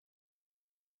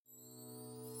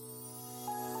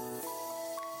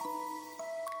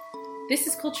This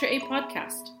is Culture A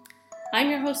Podcast. I'm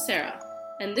your host, Sarah,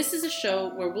 and this is a show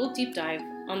where we'll deep dive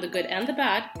on the good and the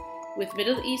bad with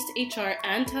Middle East HR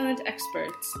and talent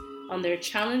experts on their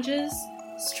challenges,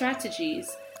 strategies,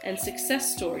 and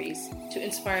success stories to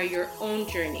inspire your own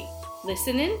journey.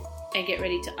 Listen in and get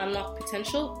ready to unlock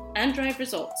potential and drive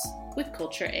results with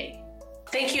Culture A.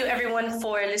 Thank you, everyone,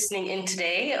 for listening in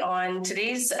today. On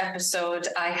today's episode,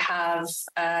 I have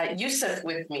Yousef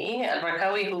with me,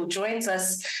 Albarqawi, who joins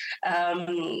us.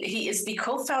 He is the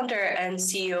co-founder and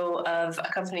CEO of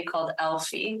a company called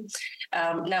alfii.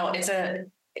 Now,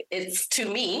 it's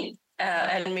to me,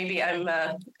 and maybe I'm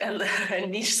a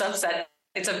niche subset.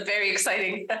 It's a very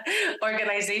exciting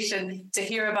organization to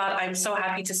hear about. I'm so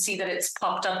happy to see that it's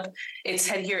popped up its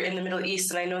head here in the Middle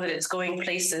East, and I know that it's going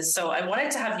places. So I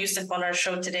wanted to have Yousef on our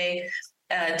show today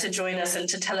to join us and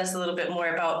to tell us a little bit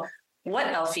more about what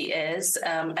alfii is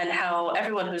and how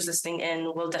everyone who's listening in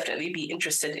will definitely be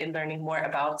interested in learning more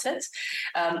about it.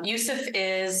 Yousef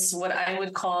is what I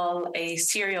would call a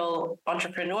serial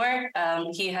entrepreneur.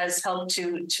 He has helped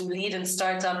to lead and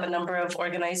start up a number of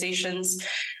organizations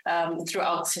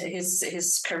throughout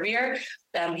his career.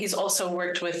 He's also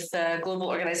worked with global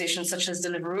organizations such as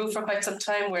Deliveroo for quite some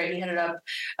time, where he headed up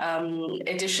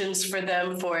editions for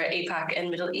them for APAC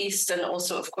and Middle East, and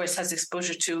also, of course, has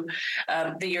exposure to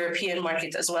the European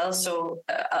market as well. So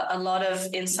a lot of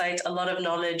insight, a lot of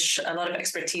knowledge, a lot of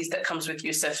expertise that comes with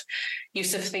Yousef.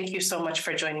 Yousef, thank you so much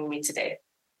for joining me today.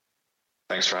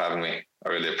 Thanks for having me. I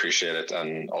really appreciate it.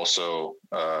 And also,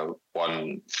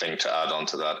 one thing to add on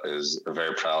to that is a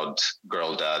very proud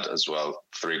girl dad as well,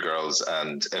 3 girls.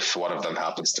 And if one of them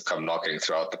happens to come knocking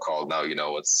throughout the call, now you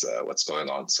know what's going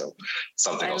on. So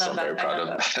something also I'm very proud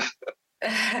of.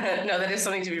 No, that is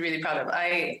something to be really proud of.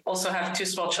 I also have 2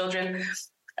 small children.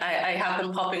 I have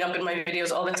them popping up in my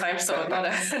videos all the time. So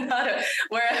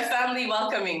we're a family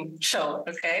welcoming show.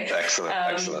 Okay.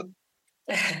 Excellent.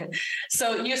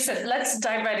 So, Yousef, let's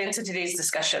dive right into today's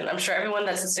discussion. I'm sure everyone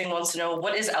that's listening wants to know,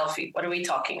 what is alfii? What are we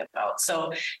talking about?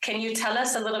 So can you tell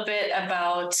us a little bit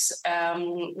about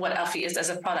what alfii is as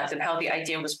a product and how the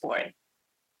idea was born?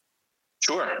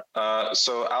 Sure.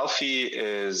 So alfii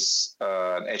is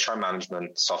an HR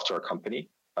management software company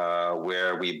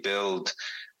where we build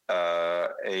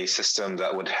a system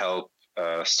that would help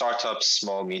startups,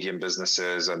 small, medium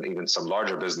businesses, and even some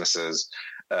larger businesses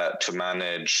to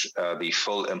manage the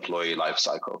full employee life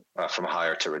cycle from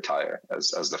hire to retire,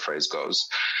 as the phrase goes.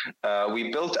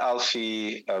 We built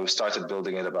alfii. We started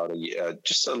building it about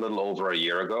just a little over a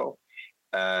year ago.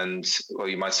 And well,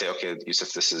 you might say, okay,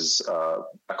 Yousef, this is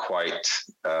a quite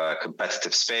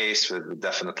competitive space with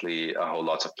definitely a whole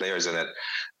lot of players in it.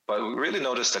 But we really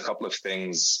noticed a couple of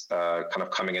things kind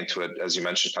of coming into it. As you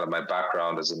mentioned, kind of my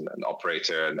background as an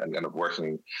operator and kind of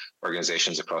working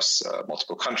organizations across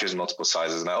multiple countries, multiple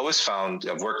sizes. And I always found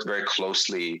I've worked very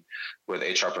closely with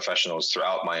HR professionals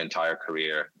throughout my entire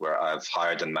career, where I've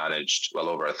hired and managed well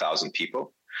over 1,000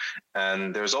 people.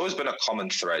 And there's always been a common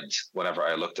thread whenever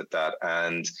I looked at that.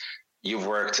 And you've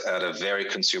worked at a very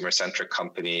consumer-centric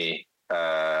company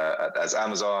as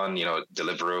Amazon,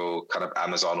 Deliveroo, kind of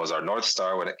Amazon was our North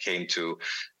Star when it came to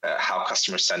how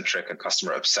customer-centric and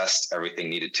customer-obsessed everything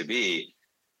needed to be.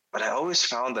 But I always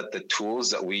found that the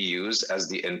tools that we use as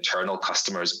the internal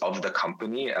customers of the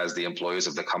company, as the employees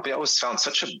of the company, I always found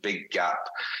such a big gap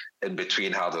in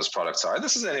between how those products are.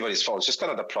 This isn't anybody's fault. It's just kind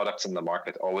of the products in the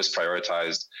market always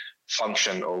prioritized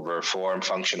function over form,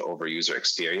 function over user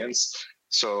experience.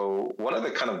 So one of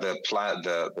the kind of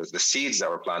the seeds that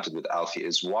were planted with alfii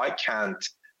is, why can't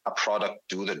a product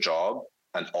do the job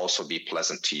and also be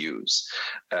pleasant to use?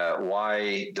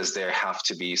 Why does there have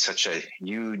to be such a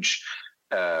huge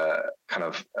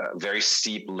very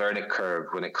steep learning curve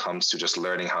when it comes to just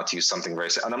learning how to use something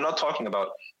and I'm not talking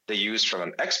about the use from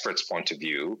an expert's point of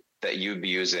view that you'd be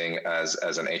using as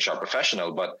an HR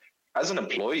professional, but as an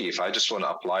employee, if I just want to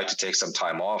apply to take some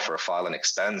time off or file an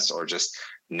expense or just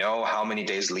know how many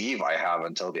days leave I have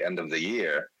until the end of the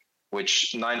year,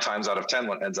 which 9 times out of 10,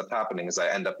 what ends up happening is I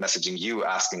end up messaging you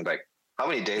asking like, how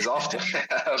many days off do I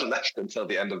have left until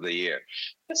the end of the year?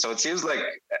 So it seems like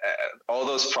all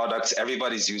those products,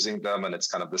 everybody's using them, and it's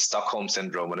kind of the Stockholm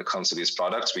syndrome when it comes to these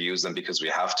products. We use them because we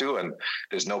have to, and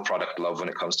there's no product love when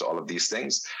it comes to all of these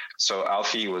things. So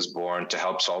alfii was born to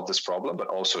help solve this problem, but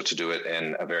also to do it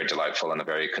in a very delightful and a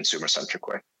very consumer-centric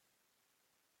way.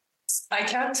 I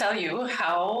can't tell you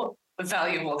how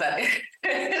valuable that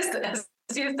is.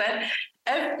 As you said,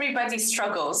 everybody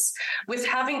struggles with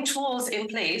having tools in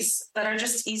place that are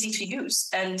just easy to use.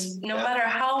 And no matter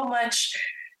how much,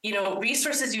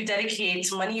 resources you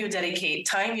dedicate, money you dedicate,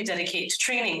 time you dedicate to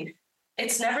training,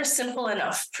 it's never simple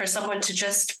enough for someone to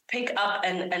just pick up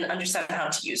and understand how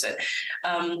to use it.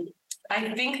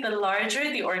 I think the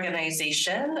larger the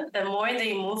organization, the more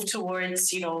they move towards,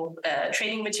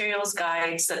 training materials,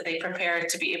 guides that they prepare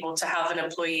to be able to have an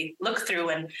employee look through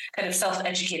and kind of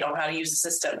self-educate on how to use the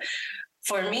system.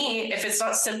 For me, if it's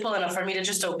not simple enough for me to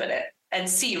just open it and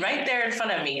see right there in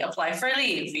front of me, apply for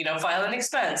leave, file an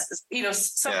expense,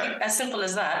 something as simple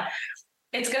as that,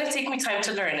 it's going to take me time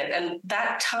to learn it. And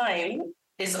that time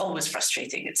is always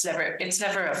frustrating. It's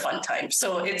never a fun time.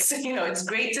 So it's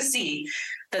great to see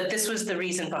that this was the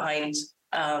reason behind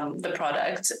the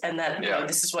product, and that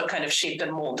this is what kind of shaped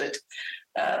and molded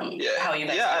how you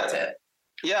guys built it.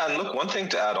 Yeah, and look, one thing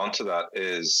to add on to that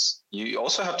is you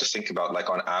also have to think about, like,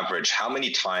 on average, how many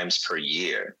times per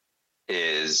year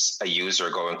is a user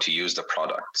going to use the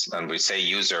product? And we say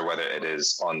user, whether it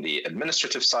is on the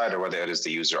administrative side or whether it is the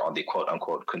user on the quote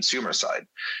unquote consumer side.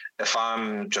 If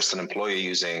I'm just an employee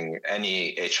using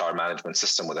any HR management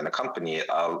system within a company,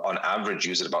 I'll on average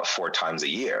use it about 4 times a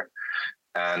year.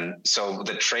 And so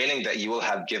the training that you will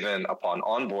have given upon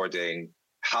onboarding,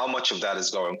 how much of that is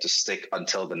going to stick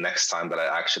until the next time that I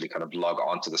actually kind of log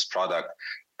onto this product?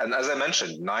 And as I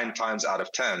mentioned, 9 times out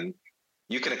of 10,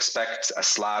 you can expect a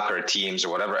Slack or a Teams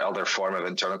or whatever other form of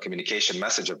internal communication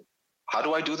message of, how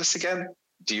do I do this again?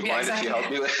 Do you mind if you help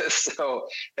me with this? So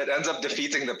it ends up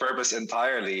defeating the purpose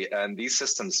entirely. And these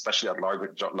systems, especially at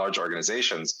large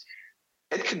organizations,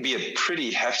 it could be a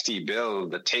pretty hefty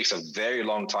build that takes a very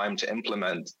long time to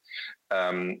implement.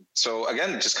 So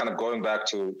again, just kind of going back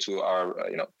to our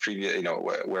previous,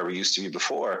 where we used to be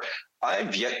before,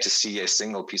 I've yet to see a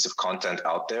single piece of content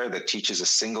out there that teaches a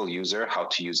single user how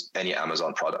to use any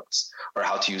Amazon products, or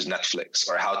how to use Netflix,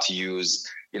 or how to use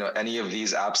any of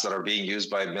these apps that are being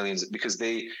used by millions, because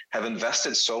they have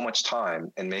invested so much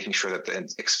time in making sure that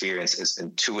the experience is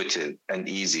intuitive and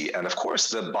easy. And of course,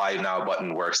 the buy now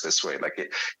button works this way.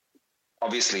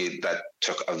 Obviously, that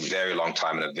took a very long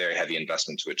time and a very heavy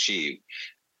investment to achieve.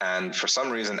 And for some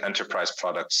reason, enterprise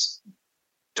products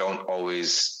don't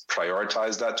always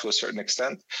prioritize that to a certain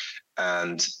extent.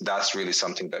 And that's really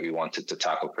something that we wanted to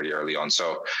tackle pretty early on.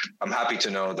 So I'm happy to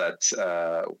know that,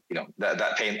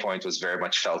 that pain point was very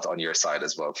much felt on your side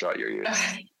as well throughout your years.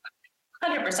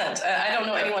 100%. I don't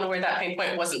know anyone where that pain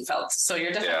point wasn't felt. So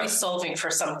you're definitely solving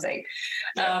for something.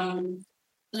 Yeah.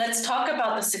 Let's talk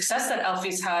about the success that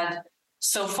alfii's had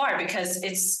so far, because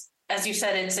it's, as you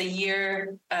said, it's a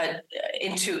year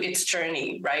into its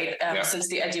journey, right? Since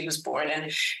the idea was born.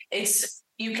 And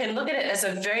you can look at it as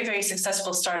a very, very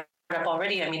successful startup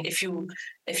already. I mean, if you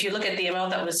look at the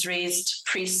amount that was raised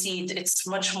pre-seed, it's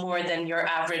much more than your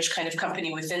average kind of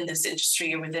company within this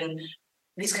industry or within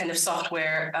these kind of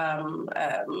software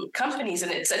companies.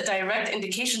 And it's a direct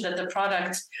indication that the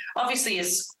product obviously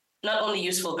is not only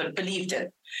useful, but believed in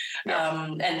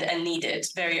and needed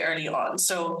very early on.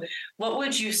 So what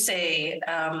would you say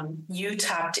you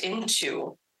tapped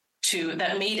into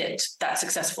that made it that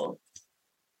successful?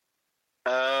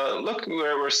 Look,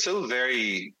 we're still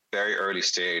very, very early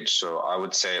stage. So I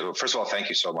would say, first of all, thank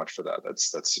you so much for that.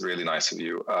 That's really nice of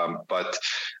you. But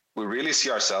we really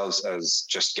see ourselves as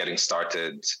just getting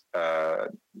started.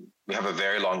 We have a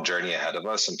very long journey ahead of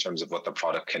us in terms of what the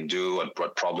product can do and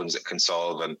what problems it can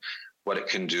solve and what it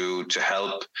can do to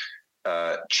help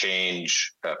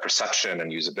change perception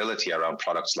and usability around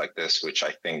products like this, which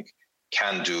I think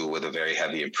can do with a very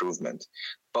heavy improvement.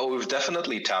 But we've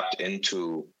definitely tapped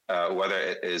into whether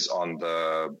it is on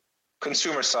the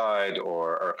consumer side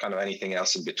or kind of anything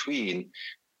else in between,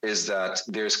 is that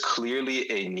there's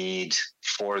clearly a need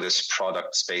for this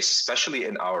product space, especially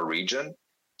in our region,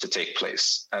 to take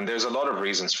place. And there's a lot of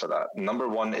reasons for that. Number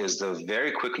one is the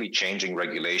very quickly changing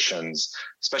regulations,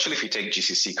 especially if you take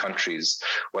GCC countries,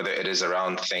 whether it is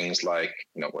around things like,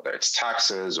 whether it's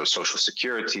taxes or social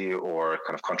security or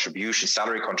kind of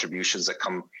salary contributions that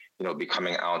be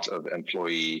coming out of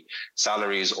employee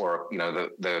salaries, or,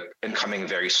 the incoming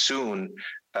very soon,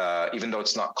 even though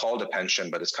it's not called a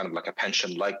pension, but it's kind of like a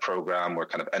pension-like program where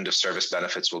kind of end of service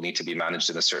benefits will need to be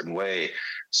managed in a certain way.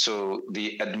 So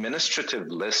the administrative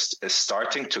list is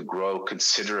starting to grow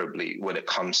considerably when it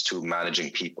comes to managing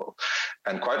people.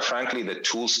 And quite frankly, the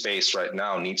tool space right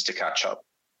now needs to catch up.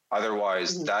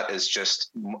 Otherwise, that is just,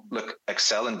 look,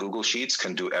 Excel and Google Sheets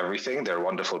can do everything. They're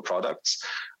wonderful products,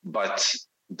 but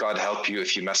God help you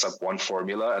if you mess up one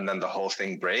formula and then the whole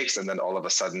thing breaks, and then all of a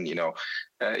sudden, you're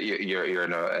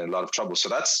in a lot of trouble. So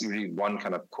that's really one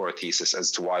kind of core thesis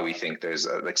as to why we think there's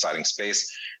an exciting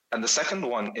space. And the second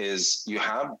one is you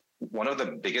have one of the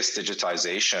biggest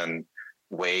digitization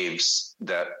waves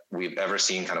that we've ever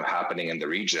seen kind of happening in the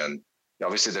region,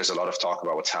 Obviously, there's a lot of talk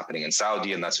about what's happening in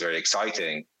Saudi, and that's very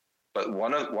exciting. But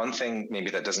one thing maybe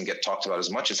that doesn't get talked about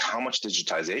as much is how much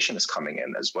digitization is coming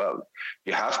in as well.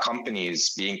 You have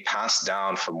companies being passed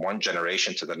down from one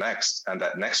generation to the next, and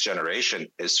that next generation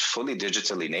is fully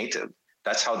digitally native.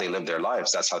 That's how they live their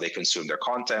lives. That's how they consume their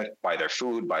content, buy their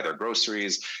food, buy their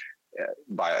groceries,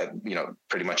 buy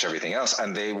pretty much everything else,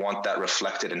 and they want that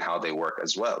reflected in how they work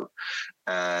as well.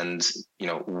 And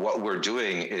what we're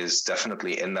doing is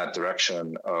definitely in that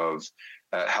direction of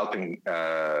helping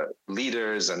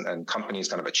leaders and companies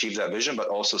kind of achieve that vision, but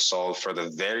also solve for the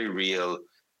very real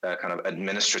kind of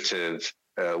administrative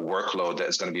workload that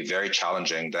is going to be very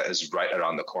challenging, that is right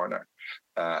around the corner.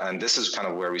 And this is kind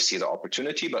of where we see the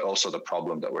opportunity, but also the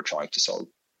problem that we're trying to solve.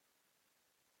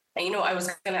 And, I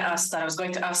was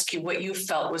going to ask you what you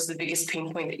felt was the biggest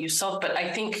pain point that you solved, but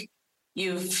I think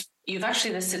you've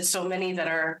actually listed so many that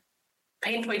are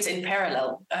pain points in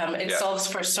parallel. It solves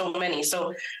for so many.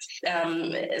 So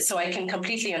I can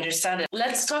completely understand it.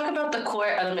 Let's talk about the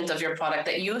core element of your product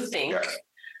that you think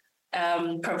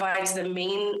provides the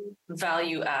main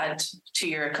value add to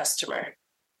your customer.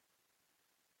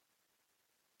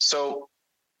 So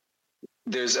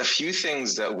there's a few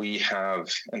things that we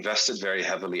have invested very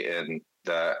heavily in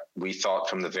that we thought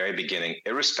from the very beginning,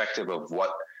 irrespective of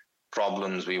what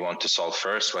problems we want to solve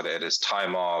first, whether it is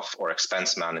time off or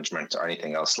expense management or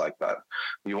anything else like that.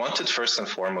 We wanted first and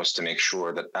foremost to make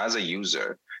sure that as a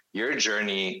user, your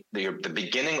journey, the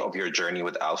beginning of your journey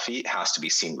with alfii has to be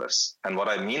seamless. And what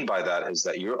I mean by that is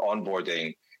that you're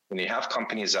onboarding, when you have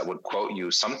companies that would quote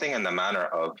you something in the manner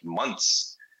of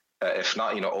months, if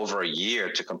not, over a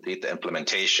year to complete the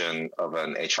implementation of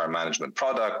an HR management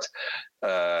product,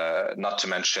 not to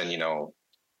mention,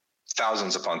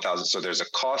 thousands upon thousands. So there's a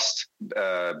cost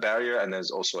barrier and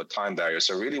there's also a time barrier.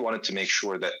 So really wanted to make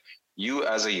sure that you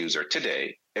as a user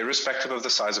today, irrespective of the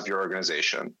size of your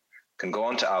organization, can go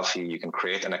onto alfii, you can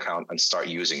create an account and start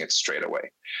using it straight away.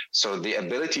 So the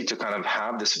ability to kind of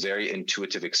have this very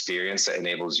intuitive experience that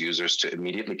enables users to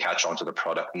immediately catch on to the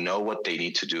product, know what they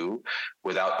need to do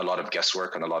without a lot of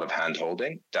guesswork and a lot of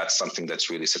hand-holding, that's something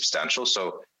that's really substantial.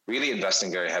 So really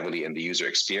investing very heavily in the user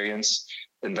experience,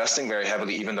 investing very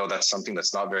heavily, even though that's something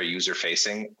that's not very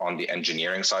user-facing, on the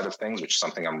engineering side of things, which is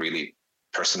something I'm really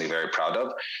personally very proud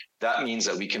of. That means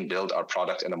that we can build our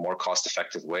product in a more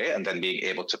cost-effective way, and then being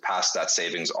able to pass that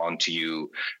savings on to you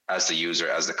as the user,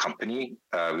 as the company.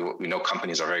 We know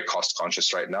companies are very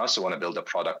cost-conscious right now, so we want to build a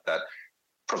product that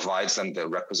provides them the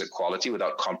requisite quality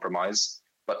without compromise,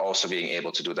 but also being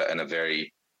able to do that in a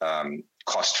very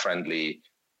cost-friendly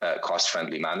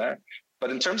manner. But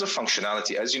in terms of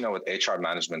functionality, as you know, with HR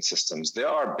management systems, there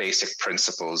are basic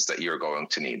principles that you're going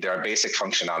to need. There are basic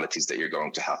functionalities that you're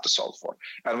going to have to solve for.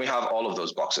 And we have all of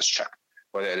those boxes checked,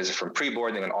 whether it is from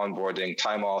pre-boarding and onboarding,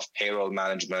 time off, payroll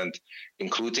management,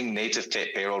 including native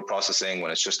payroll processing, when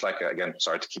it's just like, again,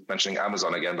 sorry to keep mentioning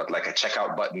Amazon again, but like a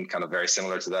checkout button, kind of very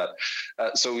similar to that.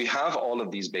 So we have all of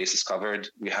these bases covered.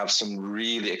 We have some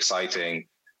really exciting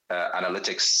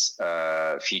analytics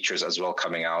features as well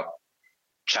coming out.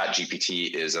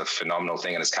 ChatGPT is a phenomenal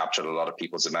thing and has captured a lot of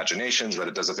people's imaginations, but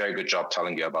it does a very good job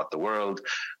telling you about the world.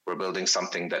 We're building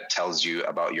something that tells you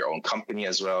about your own company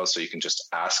as well. So you can just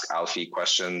ask alfii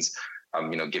questions.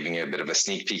 Giving you a bit of a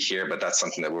sneak peek here, but that's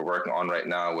something that we're working on right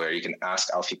now, where you can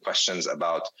ask alfii questions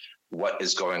about what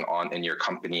is going on in your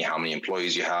company, how many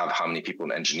employees you have, how many people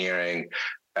in engineering,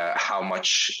 how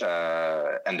much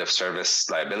end of service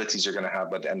liabilities you're going to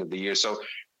have by the end of the year. So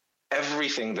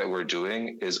everything that we're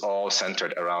doing is all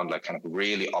centered around like kind of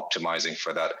really optimizing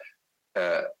for that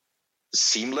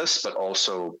seamless, but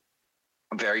also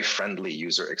very friendly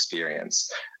user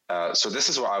experience. So this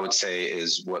is what I would say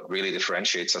is what really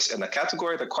differentiates us in a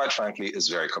category that, quite frankly, is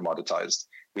very commoditized.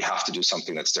 We have to do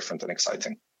something that's different and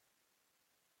exciting.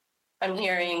 I'm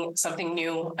hearing something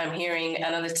new. I'm hearing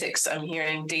analytics. I'm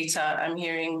hearing data. I'm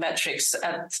hearing metrics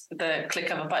at the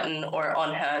click of a button or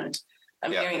on hand.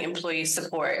 I'm hearing employee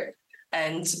support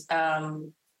and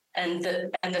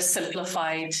the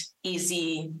simplified,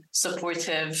 easy,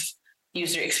 supportive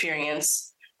user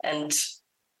experience. And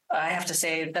I have to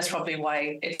say that's probably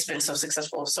why it's been so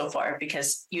successful so far,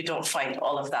 because you don't find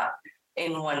all of that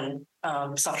in one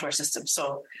software system.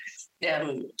 So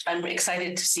I'm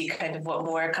excited to see kind of what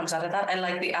more comes out of that. And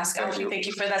like the Ask Alfie, thank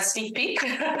you for that sneak peek.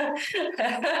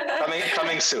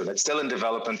 coming soon. It's still in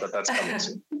development, but that's coming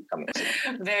soon.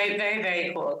 Very, very,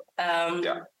 very cool.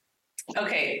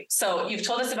 Okay, so you've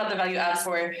told us about the value add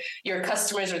for your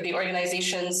customers or the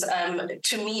organizations.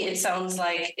 To me, it sounds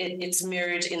like it's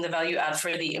mirrored in the value add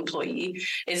for the employee.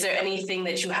 Is there anything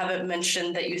that you haven't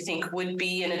mentioned that you think would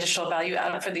be an additional value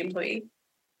add for the employee?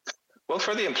 Well,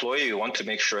 for the employee, you want to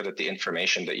make sure that the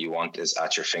information that you want is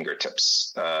at your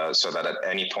fingertips, so that at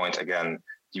any point, again,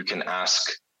 you can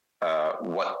ask,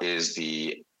 what is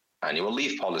the annual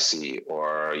leave policy,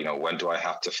 or when do I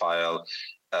have to file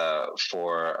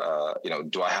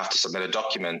do I have to submit a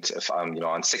document if I'm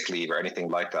on sick leave or anything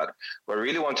like that. What I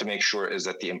really want to make sure is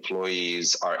that the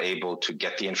employees are able to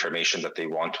get the information that they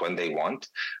want when they want,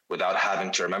 without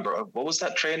having to remember, what was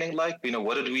that training like?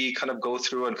 What did we kind of go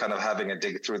through, and kind of having a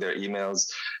dig through their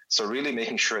emails. So really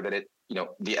making sure that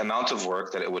the amount of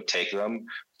work that it would take them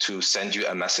to send you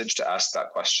a message to ask that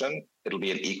question, it'll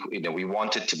be an equal, we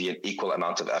want it to be an equal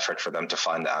amount of effort for them to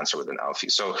find the answer within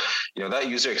alfii. So, that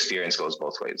user experience goes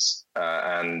both ways,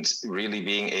 and really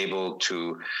being able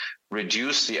to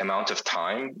reduce the amount of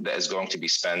time that is going to be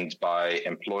spent by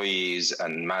employees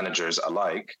and managers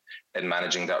alike in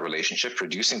managing that relationship,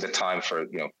 reducing the time for,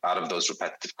 out of those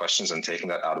repetitive questions and taking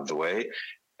that out of the way.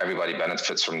 Everybody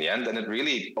benefits from the end, and it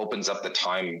really opens up the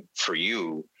time for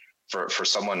you, for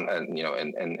someone,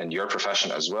 and your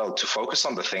profession as well, to focus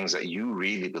on the things that you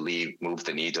really believe move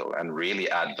the needle and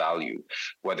really add value,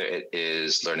 whether it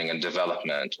is learning and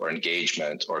development or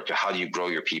engagement, or how do you grow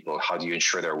your people, how do you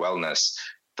ensure their wellness.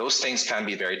 Those things can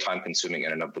be very time consuming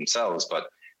in and of themselves, but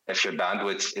if your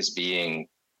bandwidth is being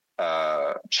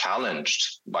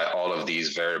challenged by all of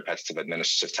these very repetitive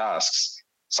administrative tasks,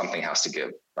 something has to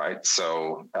give, right?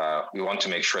 So we want to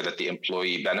make sure that the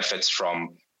employee benefits from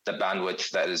the bandwidth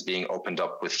that is being opened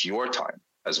up with your time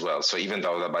as well. So even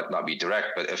though that might not be direct,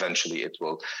 but eventually it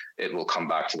will come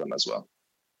back to them as well.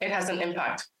 It has an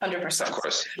impact, 100%. Of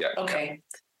course, yeah. Okay.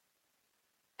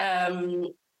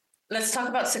 Let's talk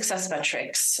about success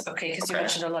metrics, okay? Because you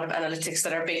mentioned a lot of analytics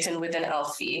that are baked in within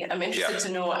alfii. I'm interested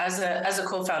to know, as a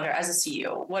co-founder, as a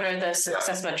CEO, what are the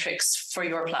success metrics for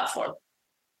your platform?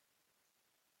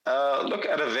 Look,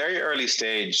 at a very early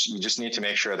stage, you just need to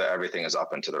make sure that everything is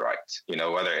up and to the right.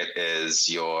 Whether it is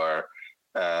your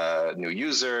new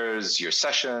users, your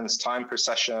sessions, time per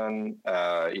session,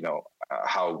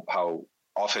 how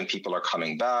often people are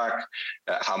coming back,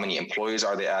 how many employees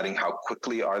are they adding, how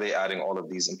quickly are they adding all of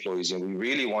these employees. We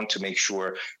really want to make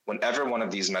sure whenever one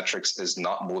of these metrics is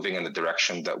not moving in the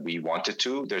direction that we want it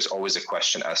to, there's always a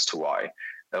question as to why.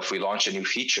 If we launch a new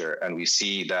feature and we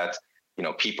see that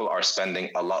people are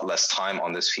spending a lot less time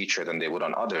on this feature than they would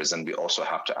on others, and we also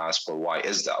have to ask, well, why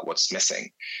is that? What's missing?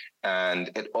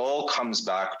 And it all comes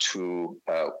back to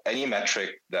any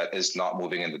metric that is not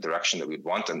moving in the direction that we'd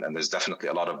want, and there's definitely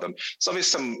a lot of them. So there's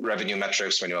some revenue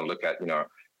metrics when you look at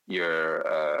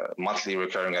your monthly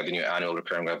recurring revenue, annual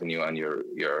recurring revenue, and your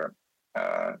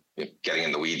getting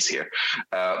in the weeds here.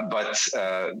 But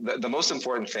the most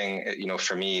important thing,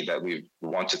 for me, that we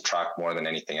want to track more than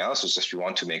anything else is just we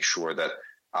want to make sure that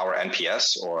our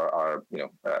NPS, or our,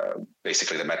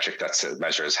 basically the metric that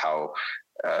measures how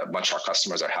much our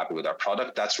customers are happy with our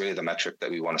product, that's really the metric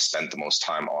that we want to spend the most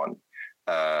time on.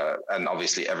 And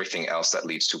obviously everything else that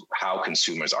leads to how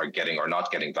consumers are getting or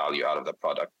not getting value out of the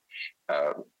product,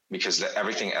 because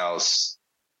everything else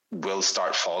will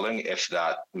start falling if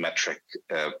that metric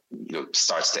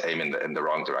starts to aim in the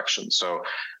wrong direction. So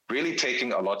really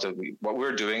taking a lot of what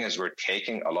we're doing is we're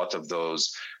taking a lot of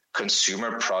those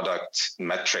consumer product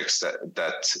metrics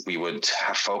that we would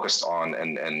have focused on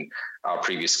in our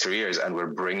previous careers, and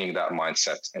we're bringing that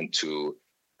mindset into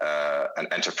an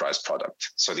enterprise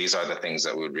product. So these are the things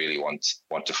that we would really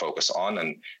want to focus on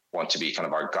and want to be kind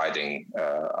of our guiding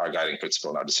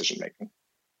principle in our decision making.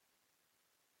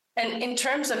 And in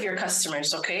terms of your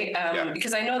customers, okay,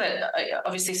 because I know that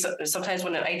obviously sometimes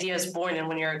when an idea is born and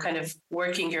when you're kind of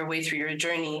working your way through your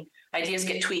journey, ideas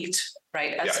get tweaked,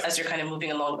 right? As you're kind of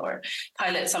moving along, or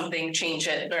pilot something, change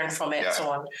it, learn from it,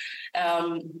 so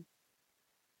on.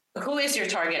 Who is your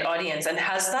target audience, and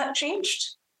has that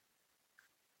changed?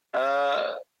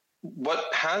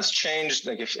 What has changed,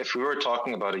 like if we were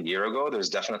talking about a year ago, there's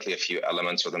definitely a few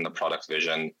elements within the product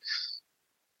vision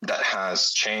that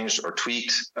has changed or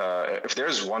tweaked. If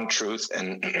there's one truth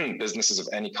in businesses of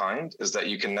any kind, is that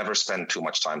you can never spend too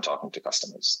much time talking to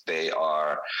customers. They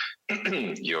are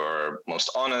your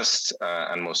most honest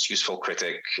and most useful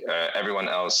critic. Everyone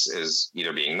else is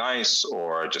either being nice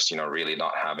or just really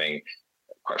not having,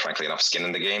 quite frankly, enough skin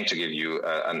in the game to give you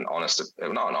not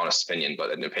an honest opinion, but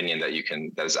an opinion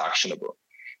that is actionable.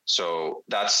 So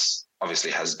that's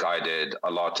obviously has guided a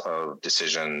lot of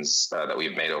decisions that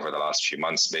we've made over the last few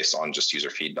months based on just user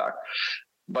feedback.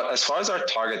 But as far as our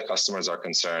target customers are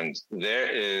concerned, there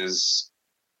is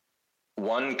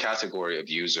one category of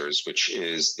users, which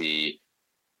is the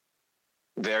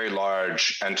very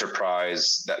large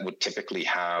enterprise that would typically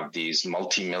have these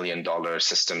multi-million-dollar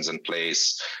systems in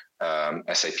place,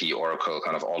 SAP, Oracle,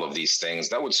 kind of all of these things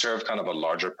that would serve kind of a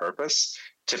larger purpose.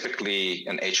 Typically,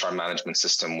 an HR management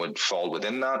system would fall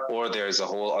within that, or there's a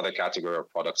whole other category of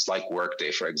products like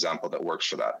Workday, for example, that works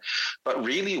for that. But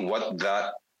really what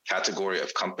that category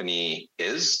of company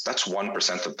is, that's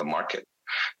 1% of the market.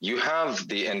 You have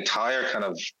the entire kind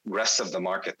of rest of the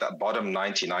market, that bottom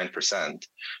 99%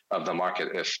 of the market,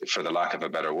 if for the lack of a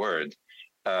better word,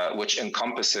 which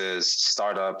encompasses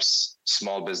startups,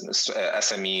 small business,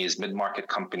 SMEs, mid-market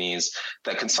companies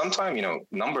that can sometimes,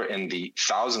 number in the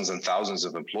thousands and thousands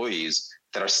of employees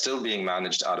that are still being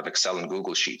managed out of Excel and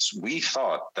Google Sheets. We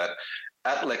thought that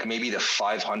at like maybe the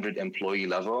 500 employee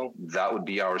level, that would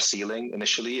be our ceiling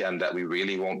initially, and that we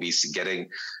really won't be getting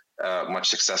much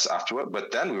success afterward.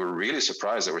 But then we were really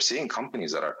surprised that we're seeing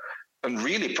companies that are, and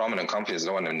really prominent companies, I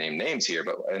don't want to name names here,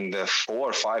 but in the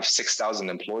 4,000, 5,000, 6,000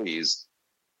 employees,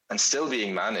 and still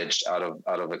being managed out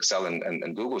of Excel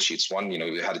and Google Sheets. One,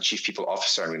 we had a chief people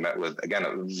officer, and we met with, again,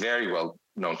 a very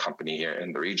well-known company here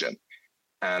in the region.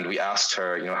 And we asked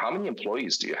her, how many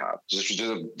employees do you have? Just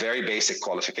a very basic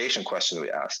qualification question that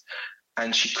we asked.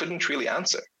 And she couldn't really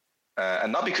answer.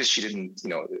 And not because she didn't,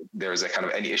 there was a kind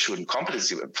of any issue in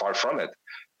competency, far from it.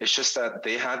 It's just that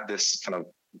they had this kind of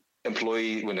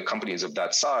employee, when the company is of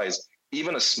that size,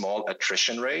 even a small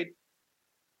attrition rate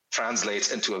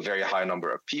translates into a very high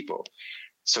number of people.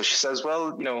 So she says,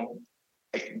 well,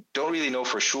 I don't really know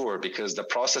for sure, because the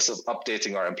process of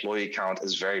updating our employee count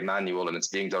is very manual and it's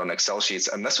being done on Excel sheets.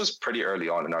 And this was pretty early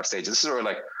on in our stage. This is where we're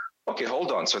like, okay,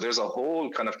 hold on. So there's a whole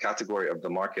kind of category of the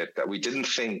market that we didn't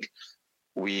think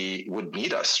we would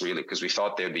need us, really, because we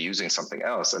thought they'd be using something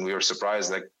else. And we were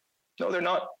surprised, like, no, they're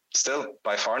not. Still,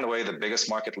 by far and away, the biggest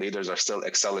market leaders are still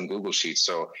Excel and Google Sheets.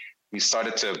 So we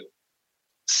started to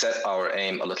set our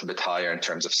aim a little bit higher in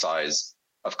terms of size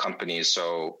of companies.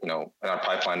 So, in our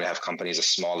pipeline, we have companies as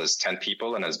small as 10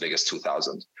 people and as big as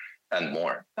 2,000 and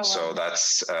more. Oh, wow. So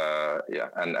that's,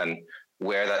 and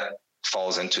where that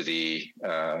falls into the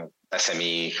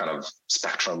SME kind of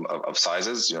spectrum of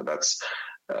sizes, that's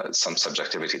some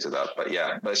subjectivity to that. But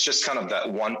it's just kind of that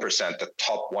 1%, the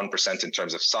top 1% in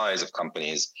terms of size of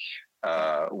companies.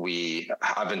 We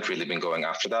haven't really been going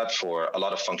after that for a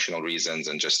lot of functional reasons,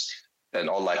 and just in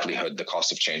all likelihood, the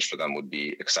cost of change for them would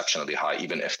be exceptionally high,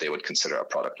 even if they would consider a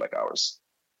product like ours.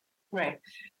 Right.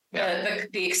 Yeah.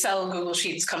 The Excel, Google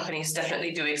Sheets companies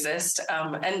definitely do exist.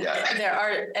 There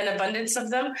are an abundance of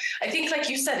them. I think, like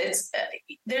you said,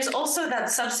 there's also that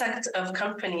subsect of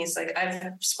companies. Like,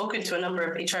 I've spoken to a number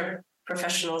of HR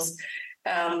professionals.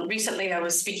 Recently, I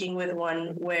was speaking with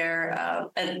one where,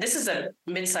 and this is a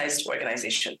mid-sized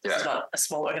organization. This is not a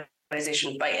small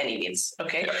organization by any means.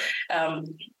 Okay. Yeah.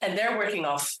 And they're working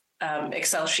off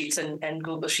Excel sheets and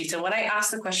Google Sheets. And when I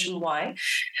asked the question why,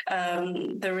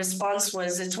 the response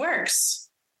was, it works.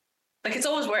 Like, it's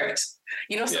always worked.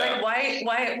 So like,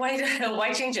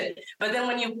 why change it? But then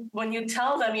when you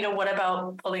tell them, what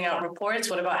about pulling out reports?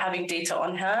 What about having data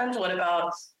on hand? What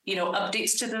about,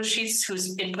 updates to those sheets?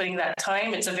 Who's inputting that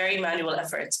time? It's a very manual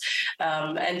effort.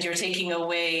 And you're taking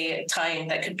away time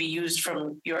that could be used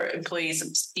from your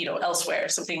employees, elsewhere,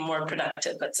 something more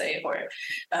productive, let's say, or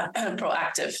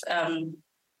proactive.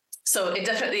 So it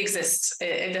definitely exists.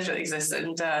 It definitely exists.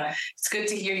 And it's good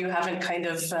to hear you haven't kind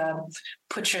of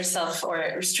put yourself or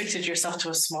restricted yourself to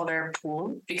a smaller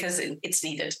pool, because it's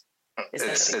needed.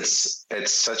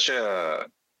 It's such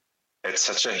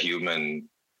a human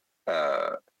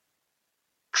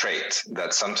trait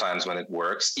that sometimes when it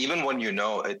works, even when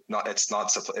it's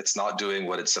not doing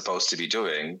what it's supposed to be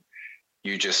doing,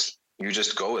 you just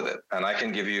go with it. And I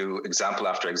can give you example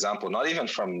after example, not even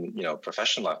from,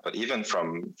 professional life, but even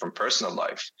from personal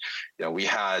life. We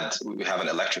have an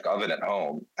electric oven at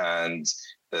home, and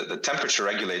the temperature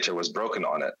regulator was broken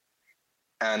on it.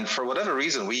 And for whatever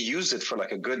reason, we used it for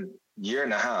like a good year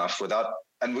and a half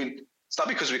it's not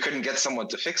because we couldn't get someone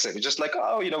to fix it. We're just like,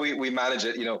 we manage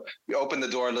it. We open the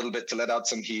door a little bit to let out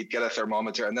some heat, get a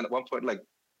thermometer. And then at one point, like,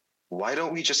 why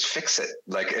don't we just fix it?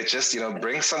 Like, it just,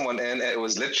 bring someone in. It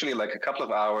was literally like a couple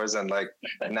of hours, and like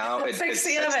now it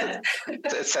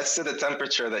sets to the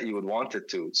temperature that you would want it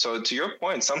to. So to your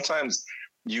point, sometimes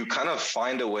you kind of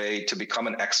find a way to become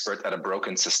an expert at a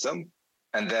broken system.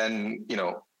 And then,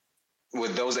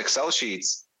 with those Excel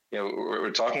sheets,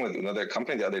 we're talking with another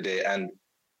company the other day, and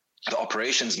the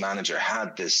operations manager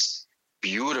had this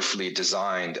beautifully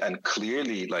designed and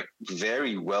clearly, like,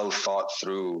 very well thought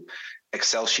through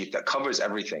Excel sheet that covers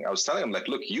everything. I was telling him, like,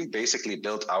 look, you basically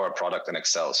built our product in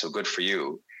Excel, so good for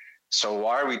you. So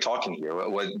why are we talking here?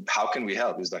 How can we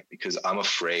help? He's like, because I'm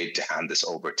afraid to hand this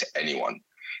over to anyone.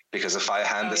 because if I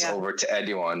hand this over to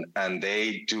anyone and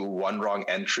they do one wrong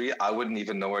entry, I wouldn't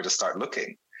even know where to start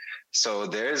looking. So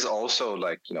there's also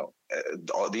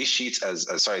all these sheets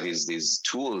these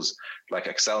tools like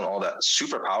Excel and all that,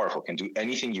 super powerful, can do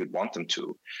anything you'd want them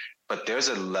to. But there's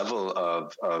a level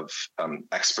of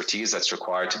expertise that's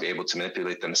required to be able to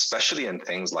manipulate them, especially in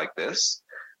things like this,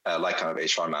 like kind of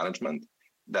HR management,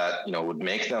 that would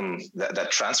make them that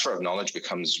transfer of knowledge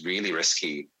becomes really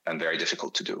risky and very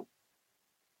difficult to do.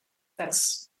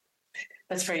 That's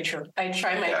very true. I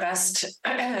try my best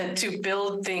to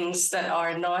build things that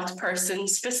are not person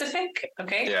specific.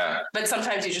 Okay. Yeah. But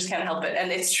sometimes you just can't help it.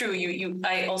 And it's true.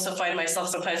 I also find myself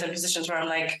sometimes in positions where I'm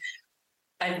like,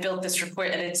 I've built this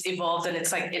report and it's evolved and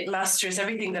it's like, it masters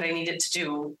everything that I need it to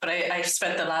do. But I've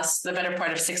spent the better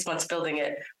part of 6 months building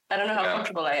it. I don't know how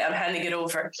comfortable I am handing it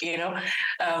over,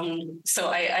 So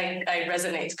I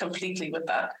resonate completely with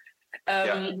that.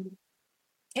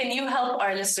 Can you help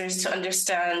our listeners to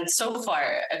understand so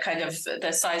far kind of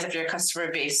the size of your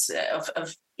customer base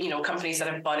of companies that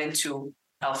have bought into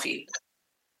alfii?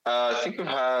 I think we've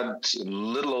had a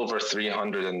little over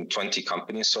 320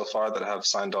 companies so far that have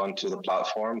signed on to the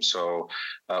platform. So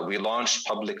we launched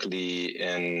publicly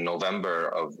in November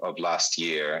of last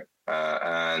year,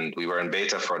 and we were in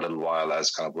beta for a little while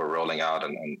as kind of we're rolling out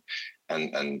and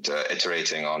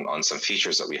iterating on some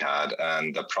features that we had.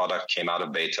 And the product came out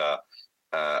of beta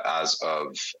as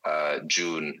of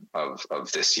June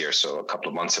of this year, so a couple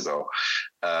of months ago.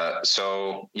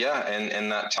 In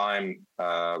that time,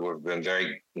 we've been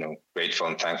very grateful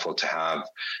and thankful to have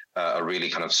a really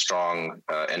kind of strong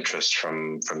interest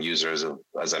from users of,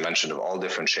 as I mentioned, of all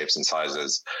different shapes and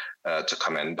sizes to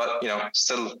come in. But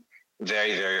still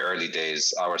very, very early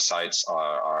days. Our sites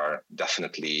are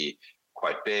definitely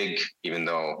quite big, even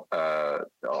though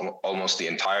almost the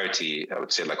entirety, I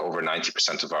would say like over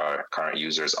 90% of our current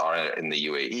users are in the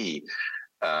UAE.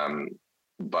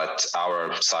 But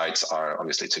our sites are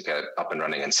obviously to get up and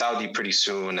running in Saudi pretty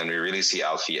soon. And we really see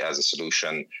alfii as a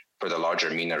solution for the larger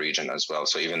MENA region as well.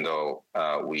 So even though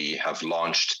we have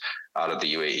launched out of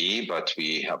the UAE, but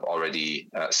we have already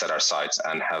set our sights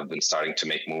and have been starting to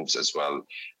make moves as well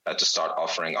to start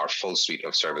offering our full suite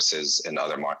of services in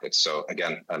other markets. So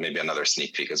again, maybe another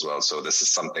sneak peek as well. So this is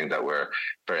something that we're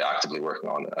very actively working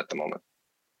on at the moment.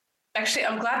 Actually,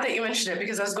 I'm glad that you mentioned it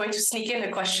because I was going to sneak in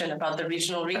a question about the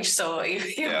regional reach. So you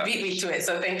beat me to it.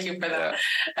 So thank you for that.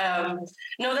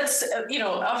 No, that's,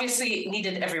 obviously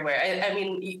needed everywhere. I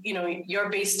mean, you're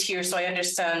based here, so I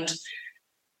understand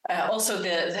also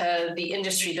the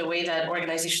industry, the way that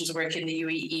organizations work in the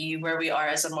UAE, where we are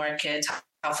as a market,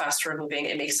 how fast we're moving.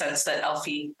 It makes sense that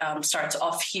alfii starts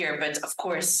off here, but of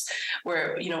course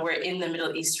we're in the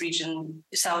Middle East region.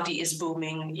 Saudi is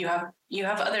booming. You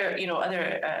have other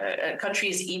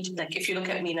countries. Like if you look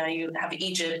at MENA, you have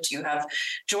Egypt, you have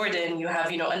Jordan, you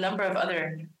have a number of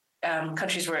other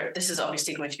countries where this is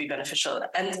obviously going to be beneficial.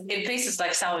 And in places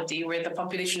like Saudi, where the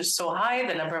population is so high,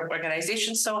 the number of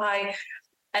organizations so high,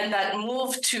 and that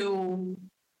move to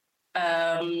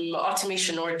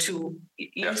automation or to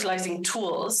utilizing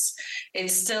tools,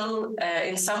 it's still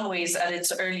in some ways at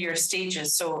its earlier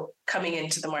stages. So coming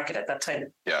into the market at that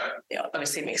time,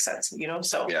 obviously makes sense.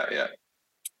 So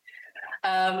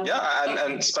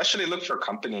and especially look for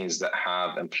companies that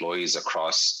have employees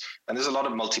across, and there's a lot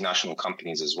of multinational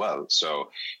companies as well. So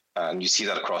and you see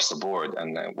that across the board.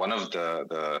 And one of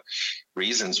the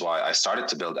reasons why I started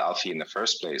to build alfii in the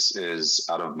first place is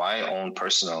out of my own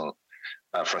personal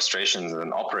frustrations as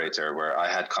an operator, where I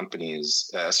had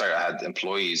I had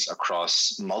employees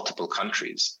across multiple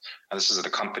countries. And this was at a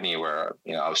company where,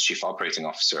 I was chief operating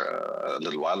officer a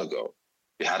little while ago.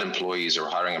 We had employees or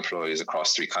hiring employees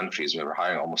across 3 countries. We were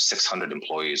hiring almost 600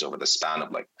 employees over the span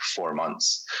of like 4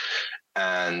 months.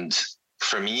 And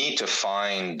for me to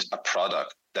find a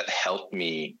product that helped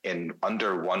me in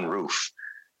under one roof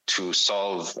to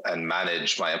solve and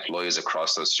manage my employees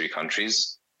across those 3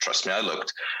 countries, trust me,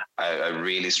 I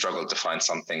really struggled to find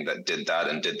something that did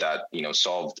that,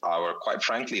 solved our, quite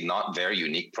frankly, not very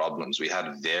unique problems. We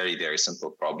had very, very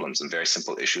simple problems and very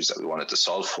simple issues that we wanted to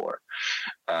solve for.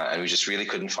 And we just really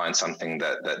couldn't find something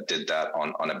that did that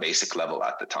on a basic level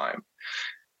at the time.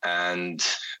 And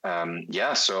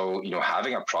so,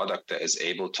 having a product that is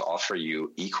able to offer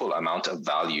you equal amount of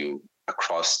value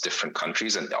across different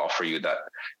countries and offer you that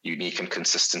unique and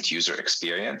consistent user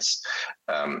experience,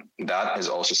 that is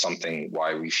also something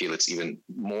why we feel it's even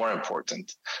more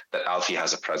important that alfii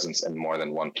has a presence in more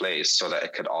than one place, so that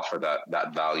it could offer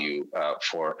that value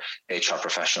for HR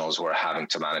professionals who are having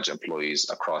to manage employees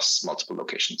across multiple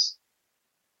locations.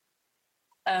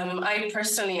 I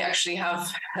personally actually have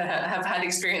had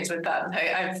experience with that.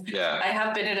 I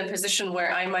have been in a position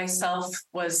where I myself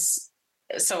was.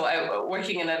 So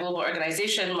working in a global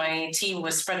organization, my team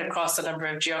was spread across a number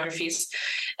of geographies.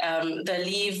 The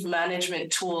leave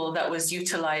management tool that was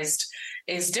utilized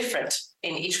is different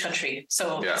in each country.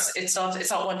 So it's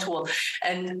not one tool.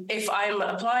 And if I'm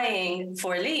applying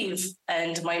for leave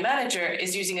and my manager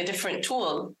is using a different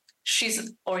tool,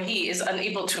 she's or he is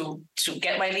unable to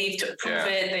get my leave, to approve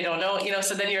it. They don't know,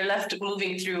 so then you're left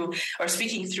moving through or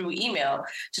speaking through email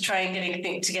to try and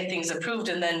get things approved.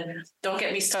 And then don't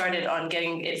get me started on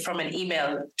getting it from an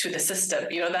email to the system.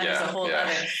 That is a whole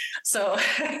other. So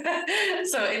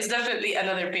it's definitely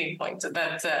another pain point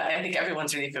that I think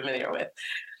everyone's really familiar with.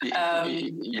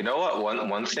 You know what?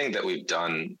 One thing that we've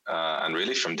done, and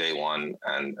really from day one,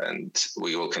 and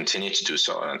we will continue to do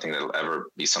so, and I think that'll ever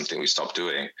be something we stop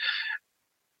doing.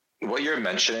 What you're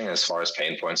mentioning as far as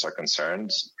pain points are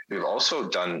concerned, we've also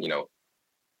done,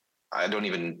 I don't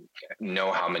even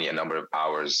know how many a number of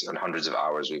hours and hundreds of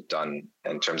hours we've done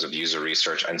in terms of user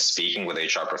research and speaking with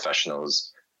HR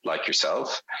professionals like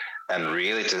yourself, and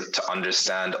really to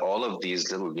understand all of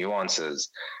these little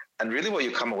nuances. And really what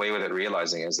you come away with it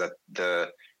realizing is that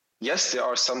yes, there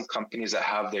are some companies that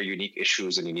have their unique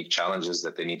issues and unique challenges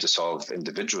that they need to solve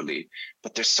individually,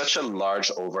 but there's such a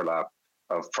large overlap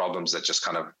of problems that just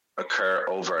kind of occur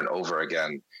over and over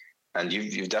again. And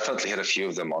you've definitely hit a few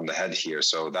of them on the head here.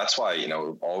 So that's why,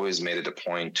 we've always made it a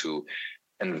point to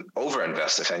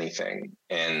overinvest, if anything,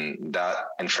 in that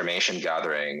information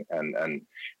gathering and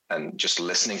just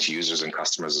listening to users and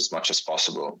customers as much as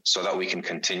possible so that we can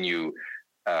continue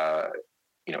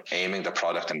aiming the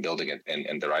product and building it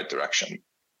in the right direction,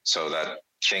 so that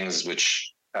things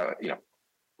which,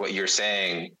 what you're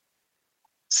saying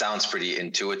sounds pretty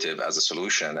intuitive as a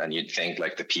solution, and you'd think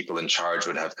like the people in charge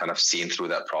would have kind of seen through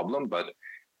that problem, but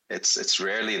it's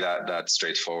rarely that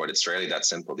straightforward. It's rarely that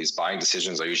simple. These buying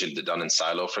decisions are usually done in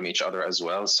silo from each other as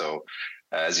well. So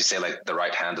as you say, like the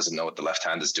right hand doesn't know what the left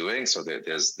hand is doing. So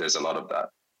there's a lot of that.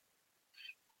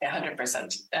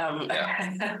 100%.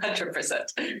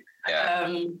 100%.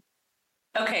 Yeah.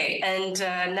 Okay. And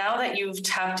now that you've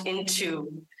tapped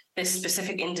into this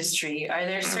specific industry, are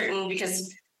there certain,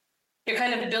 because you're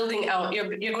kind of building out,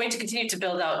 you're going to continue to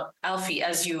build out alfii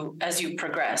as you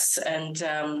progress, and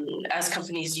as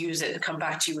companies use it, come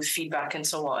back to you with feedback and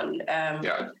so on.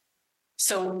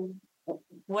 So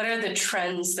what are the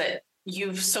trends that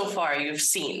you've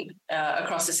seen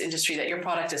across this industry that your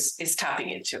product is tapping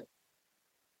into?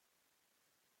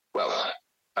 Well,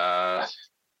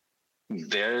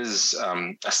 there's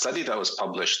a study that was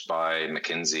published by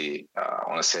McKinsey, I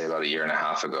want to say about a year and a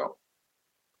half ago,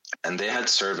 and they had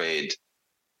surveyed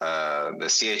the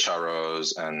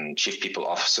CHROs and chief people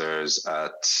officers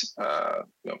at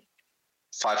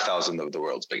 5,000 of the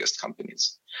world's biggest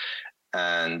companies.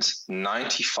 And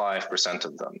 95%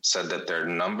 of them said that their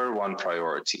number one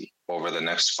priority over the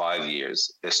next 5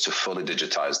 years is to fully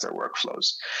digitize their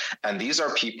workflows. And these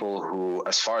are people who,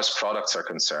 as far as products are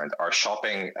concerned, are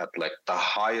shopping at like the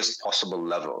highest possible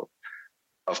level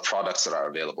of products that are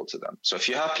available to them. So if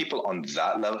you have people on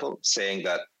that level saying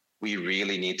that we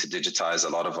really need to digitize a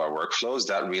lot of our workflows,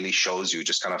 that really shows you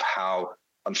just kind of how,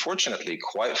 unfortunately,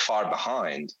 quite far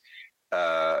behind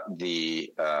the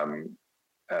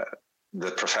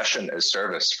profession is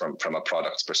service from a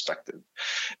product perspective.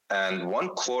 And one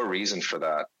core reason for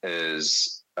that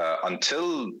is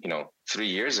until 3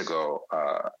 years ago,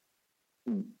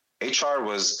 HR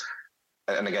was,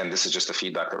 and again, this is just the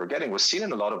feedback that we're getting, was seen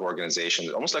in a lot of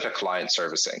organizations almost like a client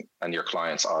servicing, and your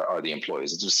clients are the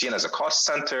employees. It was seen as a cost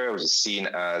center. It was seen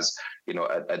as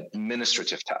an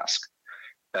administrative task,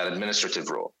 an administrative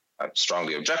role. I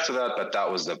strongly object to that, but that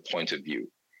was the point of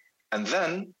view. And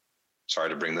then, sorry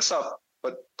to bring this up,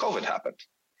 but COVID happened.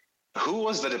 Who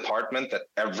was the department that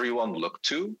everyone looked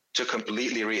to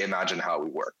completely reimagine how we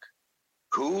work?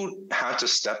 Who had to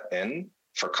step in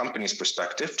for companies'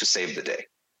 perspective to save the day?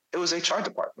 It was HR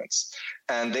departments.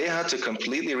 And they had to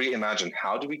completely reimagine,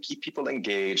 how do we keep people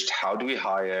engaged? How do we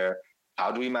hire?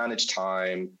 How do we manage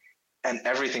time? And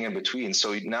everything in between.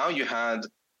 So now you had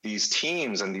these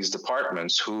teams and these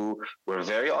departments who were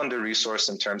very under-resourced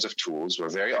in terms of tools, were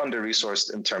very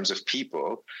under-resourced in terms of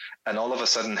people, and all of a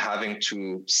sudden having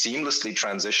to seamlessly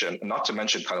transition, not to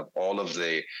mention kind of all of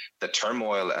the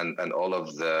turmoil and all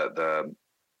of the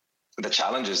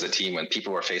challenges the team and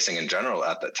people were facing in general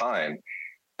at that time.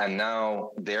 And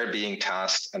now they're being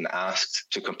tasked and asked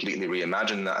to completely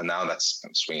reimagine that. And now that's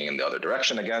swinging in the other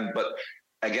direction again. But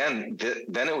again,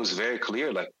 then it was very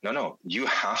clear, like, no, you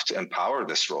have to empower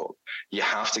this role. You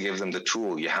have to give them the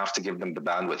tool. You have to give them the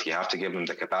bandwidth. You have to give them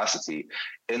the capacity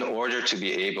in order to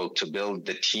be able to build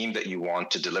the team that you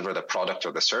want to deliver the product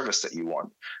or the service that you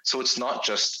want. So it's not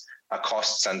just a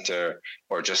cost center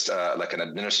or just like an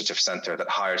administrative center that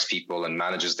hires people and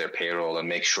manages their payroll and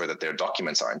makes sure that their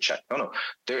documents are in check. No,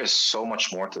 there is so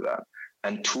much more to that.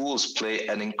 And tools play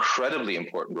an incredibly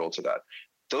important role to that.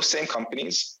 Those same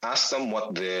companies, ask them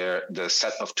what the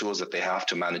set of tools that they have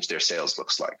to manage their sales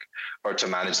looks like, or to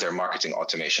manage their marketing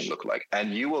automation look like.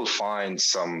 And you will find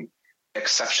some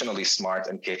exceptionally smart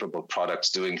and capable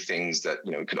products doing things that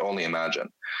you can only imagine.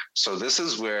 So this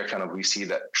is where kind of we see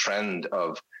that trend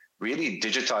of really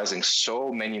digitizing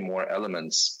so many more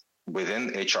elements within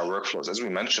HR workflows. As we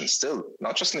mentioned, still,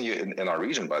 not just in our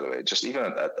region, by the way, just even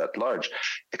at large,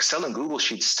 Excel and Google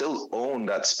Sheets still own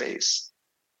that space.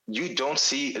 You don't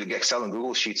see Excel and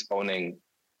Google Sheets owning,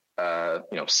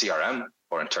 CRM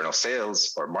or internal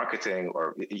sales or marketing,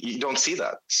 or you don't see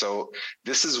that. So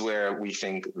this is where we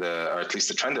think or at least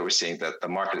the trend that we're seeing, that the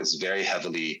market is very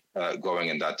heavily going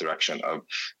in that direction of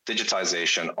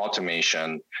digitization,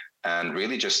 automation, and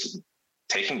really just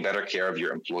taking better care of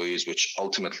your employees, which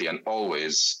ultimately and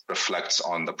always reflects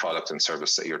on the product and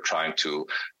service that you're trying to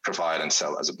provide and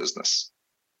sell as a business.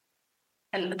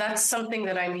 And that's something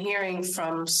that I'm hearing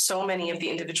from so many of the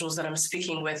individuals that I'm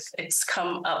speaking with. It's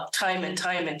come up time and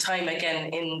time and time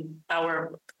again in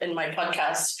my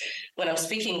podcast when I'm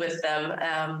speaking with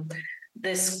them.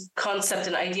 This concept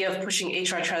and idea of pushing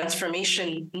HR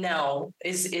transformation now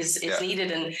is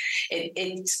needed, and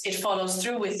it follows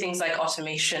through with things like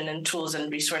automation and tools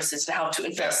and resources, and how to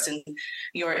invest in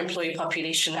your employee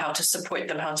population, how to support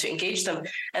them, how to engage them,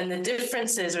 and the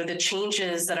differences or the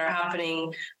changes that are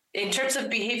happening in terms of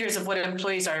behaviors of what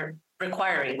employees are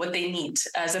requiring, what they need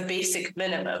as a basic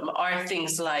minimum, are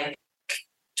things like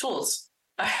tools.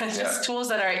 Just tools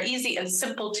that are easy and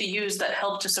simple to use, that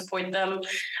help to support them,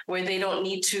 where they don't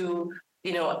need to,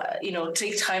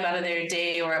 take time out of their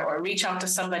day or reach out to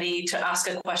somebody to ask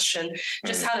a question,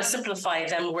 just how to simplify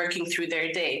them working through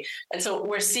their day. And so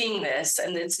we're seeing this,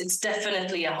 and it's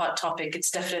definitely a hot topic. It's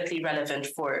definitely relevant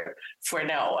for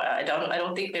now. I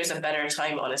don't think there's a better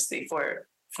time, honestly, for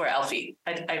alfii.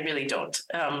 I really don't.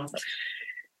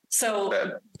 So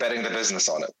betting the business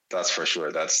on it, that's for sure.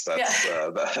 That's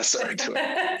sorry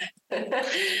to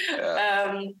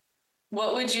it.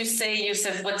 What would you say,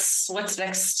 Yousef? What's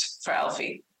next for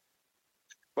alfii?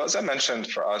 Well, as I mentioned,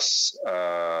 for us,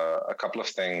 a couple of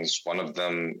things. One of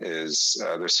them is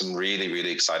there's some really,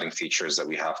 really exciting features that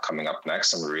we have coming up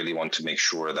next, and we really want to make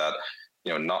sure that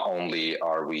not only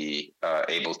are we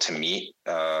able to meet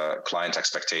client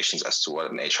expectations as to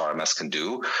what an HRMS can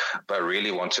do, but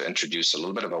really want to introduce a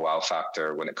little bit of a wow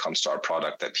factor when it comes to our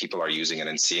product, that people are using it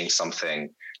and seeing something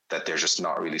that they're just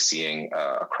not really seeing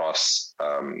across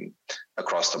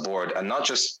the board, and not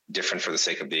just different for the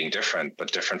sake of being different,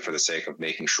 but different for the sake of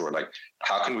making sure, like,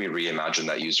 how can we reimagine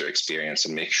that user experience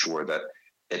and make sure that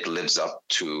it lives up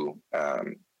to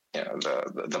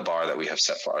the bar that we have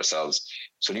set for ourselves.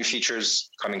 So new features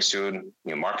coming soon,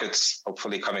 new markets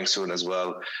hopefully coming soon as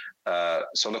well.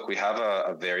 So look, we have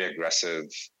a very aggressive,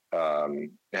 very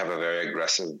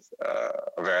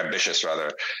ambitious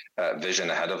vision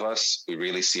ahead of us. We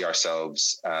really see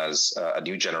ourselves as a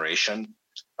new generation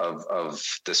of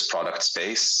this product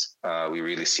space. We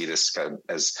really see this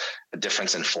as a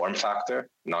difference in form factor,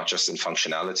 not just in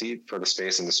functionality for the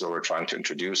space. And this is what we're trying to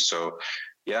introduce. So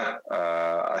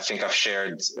I think I've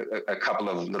shared a couple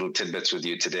of little tidbits with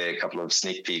you today, a couple of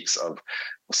sneak peeks of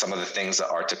some of the things that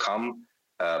are to come.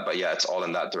 But it's all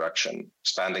in that direction.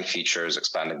 Expanding features,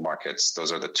 expanding markets.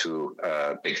 Those are the two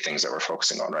big things that we're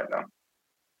focusing on right now.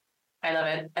 I love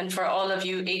it. And for all of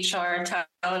you HR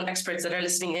talent experts that are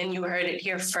listening in, you heard it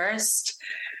here first.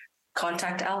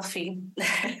 Contact alfii.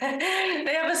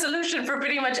 They have a solution for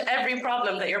pretty much every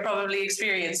problem that you're probably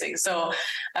experiencing. So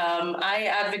I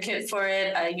advocate for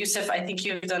it. Yousef, I think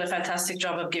you've done a fantastic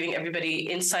job of giving everybody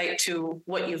insight to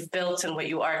what you've built and what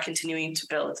you are continuing to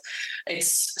build.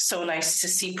 It's so nice to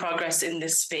see progress in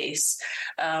this space.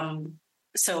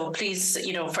 So please,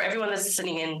 for everyone that's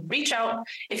listening in, reach out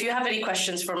if you have any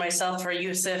questions for myself or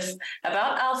Yousef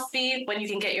about alfii, when you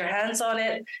can get your hands on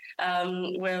it.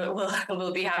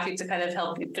 We'll be happy to kind of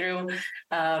help you through.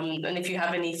 And if you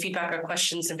have any feedback or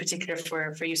questions in particular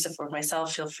for Yousef or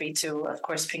myself, feel free to, of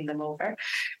course, ping them over.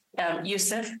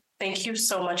 Yousef, thank you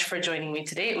so much for joining me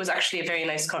today. It was actually a very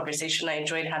nice conversation. I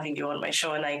enjoyed having you on my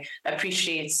show, and I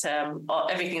appreciate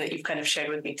everything that you've kind of shared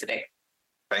with me today.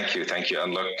 Thank you.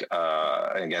 And look,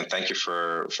 again, thank you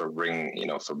for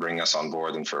bringing us on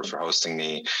board and for hosting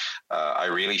me. I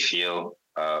really feel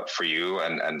for you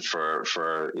and for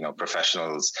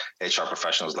professionals, HR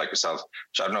professionals like yourself.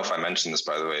 Which I don't know if I mentioned this,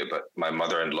 by the way, but my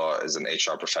mother-in-law is an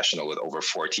HR professional with over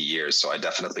 40 years, so I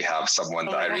definitely have someone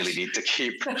that I really need to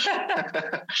keep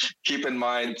in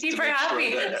mind. Keep her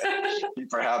happy.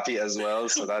 Keep her happy as well.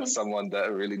 So that's someone that I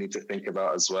really need to think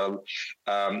about as well.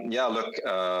 Look,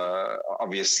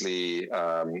 obviously,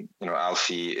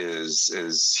 alfii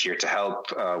is here to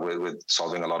help with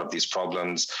solving a lot of these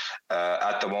problems.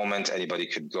 At the moment, anybody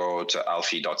could go to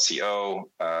alfii.co,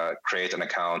 create an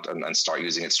account and start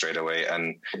using it straight away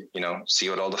and, see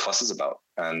what all the fuss is about.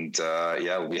 And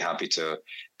we'll be happy to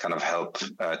kind of help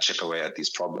chip away at these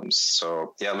problems.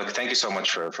 So look, thank you so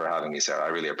much for having me, Sarah. I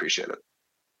really appreciate it.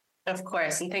 Of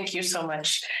course. And thank you so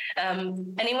much.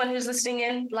 Anyone who's listening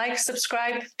in, like,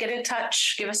 subscribe, get in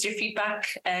touch, give us your feedback,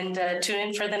 and tune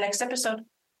in for the next episode.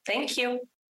 Thank you.